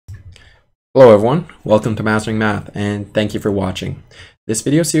Hello everyone, welcome to Mastering Math and thank you for watching. This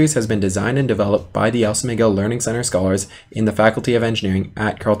video series has been designed and developed by the Elsa McGill Learning Center Scholars in the Faculty of Engineering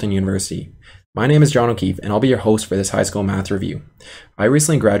at Carleton University. My name is John O'Keefe and I'll be your host for this high school math review. I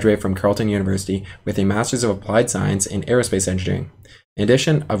recently graduated from Carleton University with a Master's of Applied Science in Aerospace Engineering. In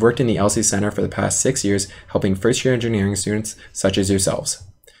addition, I've worked in the LC Center for the past 6 years helping first-year engineering students such as yourselves.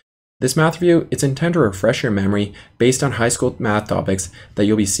 This math review, it's intended to refresh your memory based on high school math topics that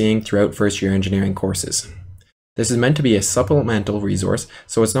you'll be seeing throughout first-year engineering courses. This is meant to be a supplemental resource,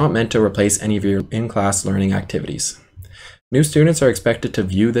 so it's not meant to replace any of your in-class learning activities. New students are expected to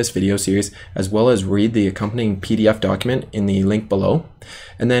view this video series as well as read the accompanying PDF document in the link below,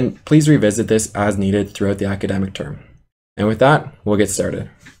 and then please revisit this as needed throughout the academic term. And with that, we'll get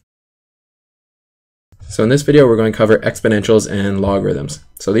started. So in this video, we're going to cover exponentials and logarithms.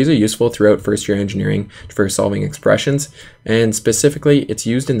 So these are useful throughout first-year engineering for solving expressions, and specifically, it's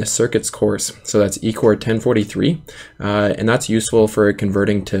used in the circuits course. So that's ECOR 1043, and that's useful for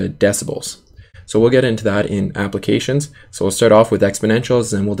converting to decibels. So we'll get into that in applications. So we'll start off with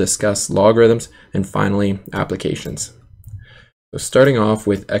exponentials, then we'll discuss logarithms, and finally, applications. So starting off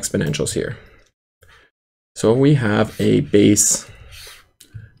with exponentials here. So we have a base,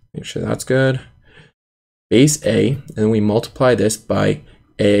 make sure that's good. Base A, and then we multiply this by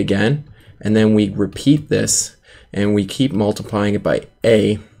A again, and then we repeat this, and we keep multiplying it by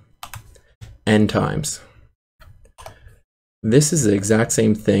A n times. This is the exact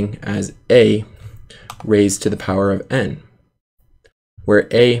same thing as A raised to the power of n, where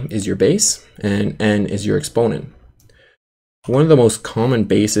A is your base and n is your exponent. One of the most common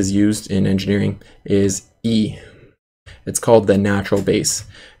bases used in engineering is E. It's called the natural base,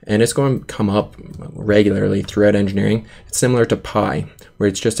 and it's going to come up regularly throughout engineering. It's similar to pi, where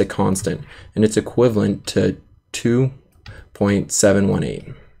it's just a constant, and it's equivalent to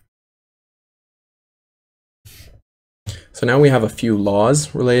 2.718. So now we have a few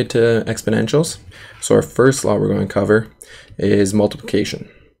laws related to exponentials. So our first law we're going to cover is multiplication.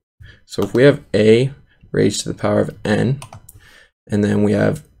 So if we have a raised to the power of n, and then we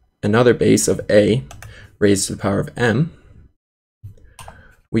have another base of a raised to the power of m,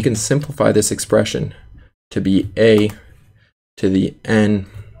 we can simplify this expression to be a to the n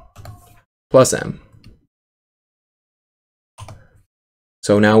plus m.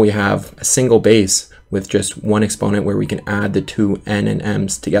 So now we have a single base with just one exponent where we can add the two n and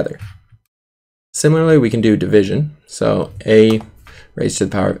m's together. Similarly, we can do division. So a raised to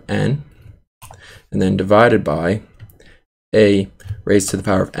the power of n, and then divided by a raised to the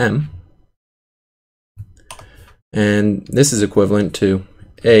power of m. And this is equivalent to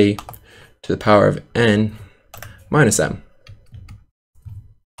a to the power of n minus m.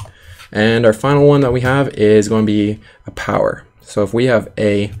 And our final one that we have is going to be a power. So if we have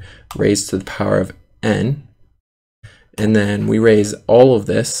a raised to the power of n, and then we raise all of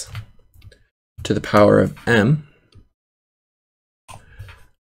this to the power of m,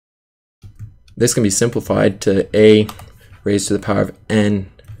 this can be simplified to a raised to the power of n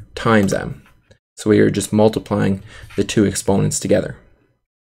times m. So we are just multiplying the two exponents together.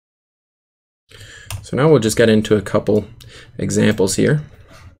 So now we'll just get into a couple examples here.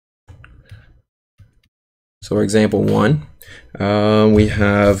 So for example 1, we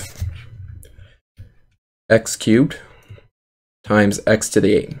have x cubed times x to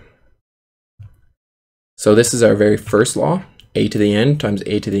the 8. So this is our very first law, a to the n times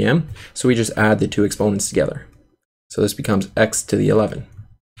a to the m. So we just add the two exponents together. So this becomes x to the 11.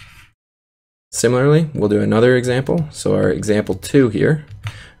 Similarly, we'll do another example. So our example 2 here,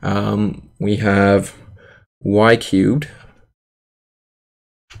 we have y cubed,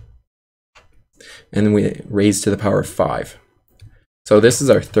 and then we raise to the power of 5. So this is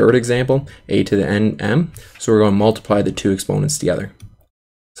our third example, a to the n m. So we're going to multiply the two exponents together.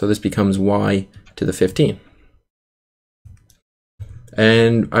 So this becomes y to the 15.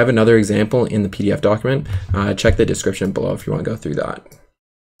 And I have another example in the PDF document. Check the description below if you want to go through that.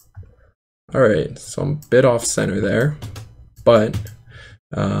 All right, so I'm a bit off center there, but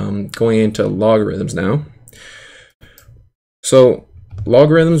going into logarithms now. So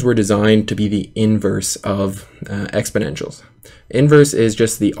logarithms were designed to be the inverse of exponentials. Inverse is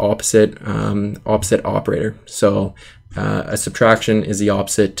just the opposite operator. So a subtraction is the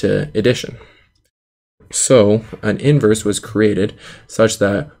opposite to addition. So an inverse was created such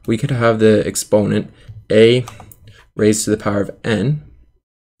that we could have the exponent a raised to the power of n.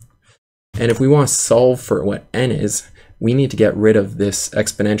 And if we want to solve for what n is, we need to get rid of this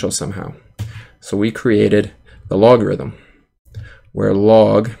exponential somehow. So we created the logarithm, where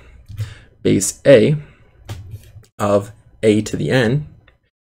log base a of a to the n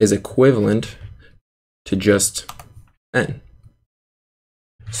is equivalent to just n.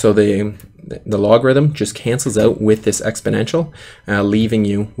 So the logarithm just cancels out with this exponential, leaving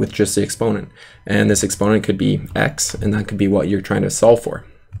you with just the exponent. And this exponent could be x, and that could be what you're trying to solve for.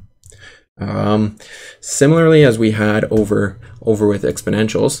 Similarly, as we had over with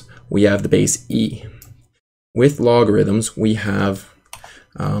exponentials, we have the base e. With logarithms, we have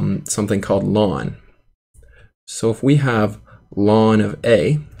something called ln. So if we have ln of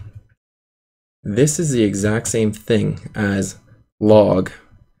a, this is the exact same thing as log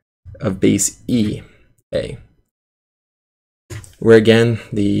of base e a, where again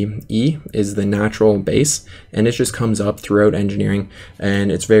the e is the natural base, and it just comes up throughout engineering,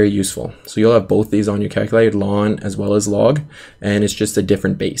 and it's very useful. So you'll have both these on your calculator, ln as well as log, and it's just a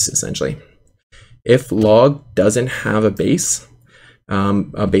different base essentially. If log doesn't have a base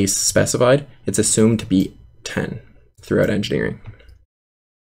specified, it's assumed to be 10 throughout engineering.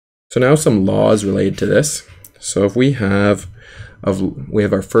 So now some laws related to this. So if we have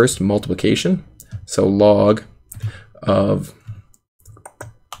our first multiplication, so log of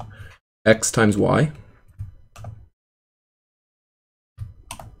x times y,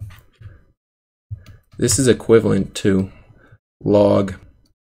 this is equivalent to log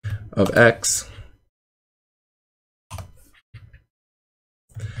of x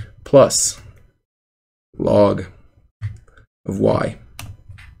plus log of y.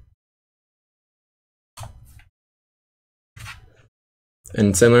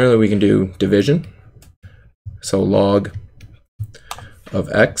 And similarly, we can do division. So log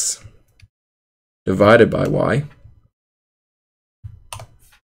of x divided by y.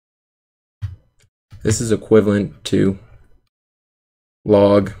 This is equivalent to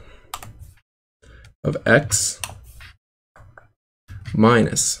log of x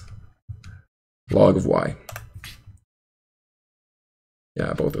minus log of y.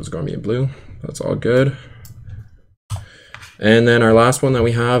 Yeah, both those are going to be in blue. That's all good. And then our last one that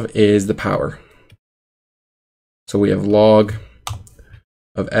we have is the power. So we have log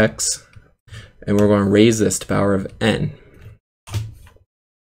of x, and we're going to raise this to the power of n.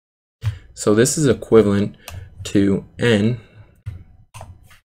 So this is equivalent to n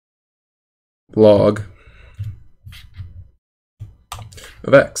log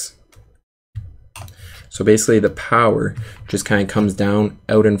of x. So basically the power just kind of comes down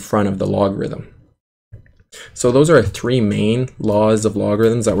out in front of the logarithm. So those are our three main laws of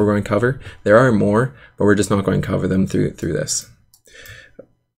logarithms that we're going to cover. There are more, but we're just not going to cover them through this.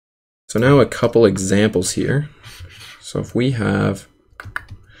 So now a couple examples here. So if we have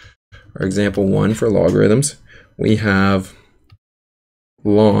our example 1 for logarithms, we have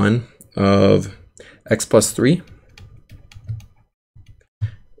ln of x plus 3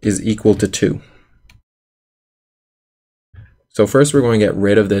 is equal to 2. So first we're going to get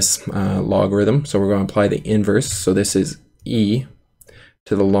rid of this logarithm. So we're going to apply the inverse. So this is e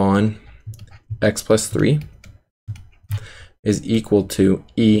to the ln x plus 3 is equal to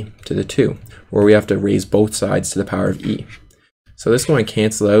e to the 2, where we have to raise both sides to the power of e. So this is going to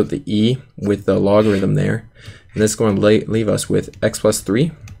cancel out the e with the logarithm there, and this is going to leave us with x plus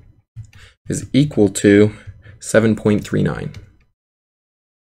 3 is equal to 7.39.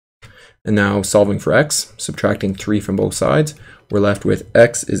 And now solving for x, subtracting 3 from both sides, we're left with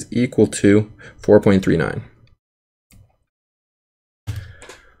x is equal to 4.39.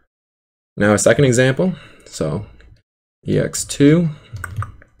 Now a second example, so ex2,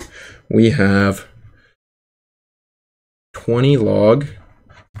 we have 20 log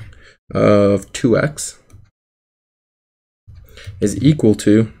of 2x is equal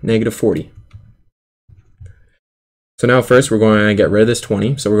to negative 40. So now first we're going to get rid of this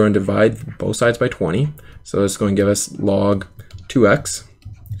 20, so we're going to divide both sides by 20. So it's going to give us log 2x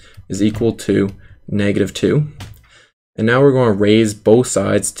is equal to negative 2. And now we're going to raise both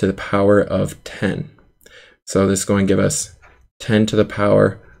sides to the power of 10. So this is going to give us 10 to the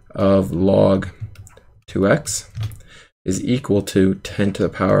power of log 2x is equal to 10 to the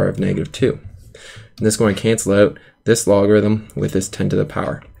power of negative 2. And this is going to cancel out this logarithm with this 10 to the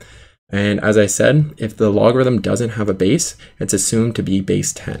power. And as I said, if the logarithm doesn't have a base, it's assumed to be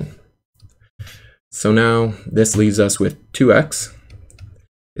base 10. So now this leaves us with 2x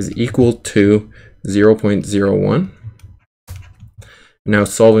is equal to 0.01. Now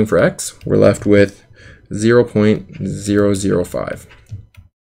solving for x, we're left with 0.005.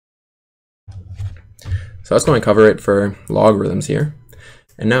 So that's going to cover it for logarithms here.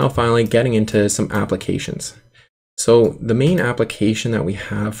 And now finally getting into some applications. So the main application that we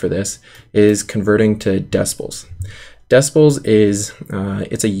have for this is converting to decimals. Decibels is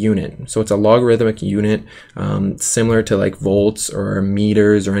it's a unit, so it's a logarithmic unit, similar to like volts or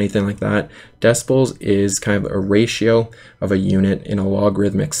meters or anything like that. Decibels is kind of a ratio of a unit in a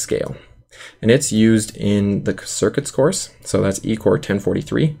logarithmic scale, and it's used in the circuits course, so that's E-Core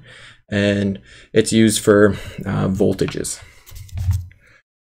 1043, and it's used for voltages.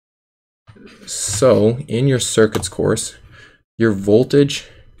 So in your circuits course, your voltage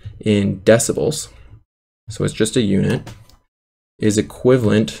in decibels, so it's just a unit, is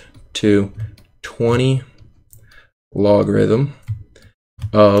equivalent to 20 logarithm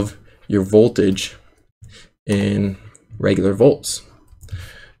of your voltage in regular volts.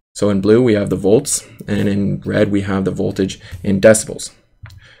 So in blue we have the volts, and in red we have the voltage in decibels.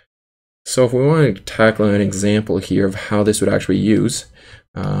 So if we want to tackle an example here of how this would actually use,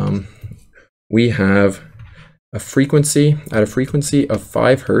 we have a frequency, at a frequency of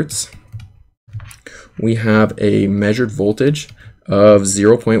 5 Hertz, we have a measured voltage of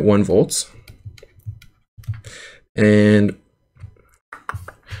 0.1 volts. And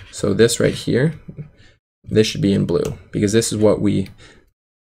so this right here, this should be in blue, because this is what the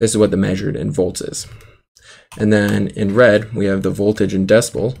measured in volts is. And then in red, we have the voltage in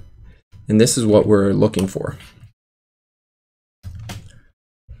decibel, and this is what we're looking for.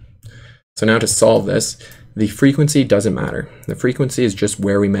 So now to solve this, the frequency doesn't matter. The frequency is just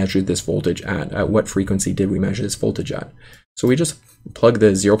where we measured this voltage at. At what frequency did we measure this voltage at? So we just plug the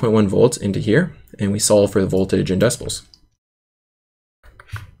 0.1 volts into here, and we solve for the voltage in decibels.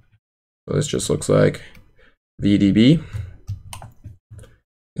 So this just looks like VDB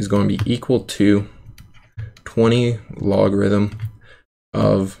is going to be equal to 20 logarithm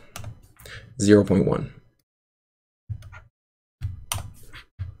of 0.1.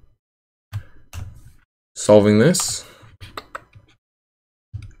 Solving this,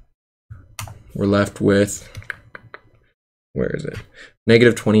 we're left with, where is it?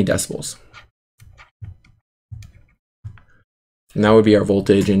 Negative 20 decibels. And that would be our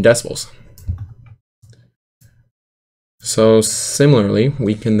voltage in decibels. So similarly,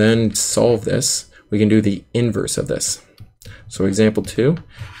 we can then solve this. We can do the inverse of this. So example 2,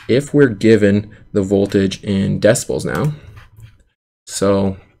 if we're given the voltage in decibels now,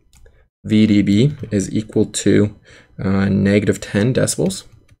 so VDB is equal to negative 10 decibels.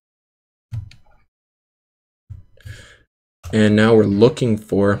 And now we're looking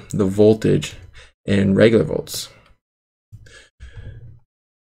for the voltage in regular volts.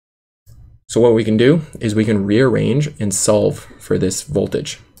 So what we can do is we can rearrange and solve for this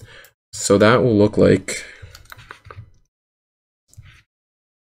voltage. So that will look like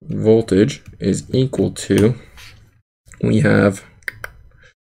voltage is equal to, we have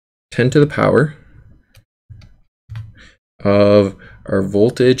 10 to the power of our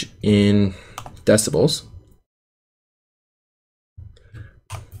voltage in decibels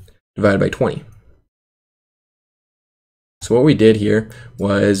divided by 20. So what we did here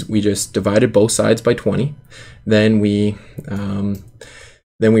was we just divided both sides by 20, then we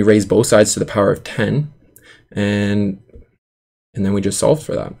raised both sides to the power of 10, and then we just solved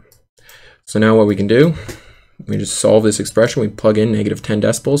for that. So now what we can do, we just solve this expression. We plug in negative 10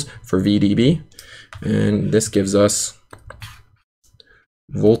 decibels for VDB, and this gives us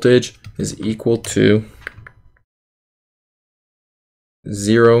voltage is equal to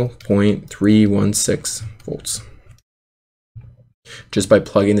 0.316 volts, just by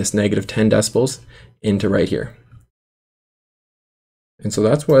plugging this negative 10 decibels into right here. And so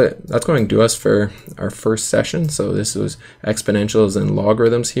that's going to do us for our first session. So this was exponentials and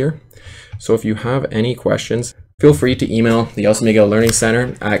logarithms here. So if you have any questions, feel free to email the Elsa McGill Learning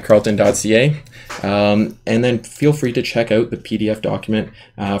Center at carleton.ca, and then feel free to check out the PDF document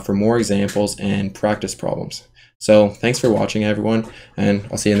for more examples and practice problems. So thanks for watching, everyone, and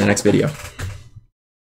I'll see you in the next video.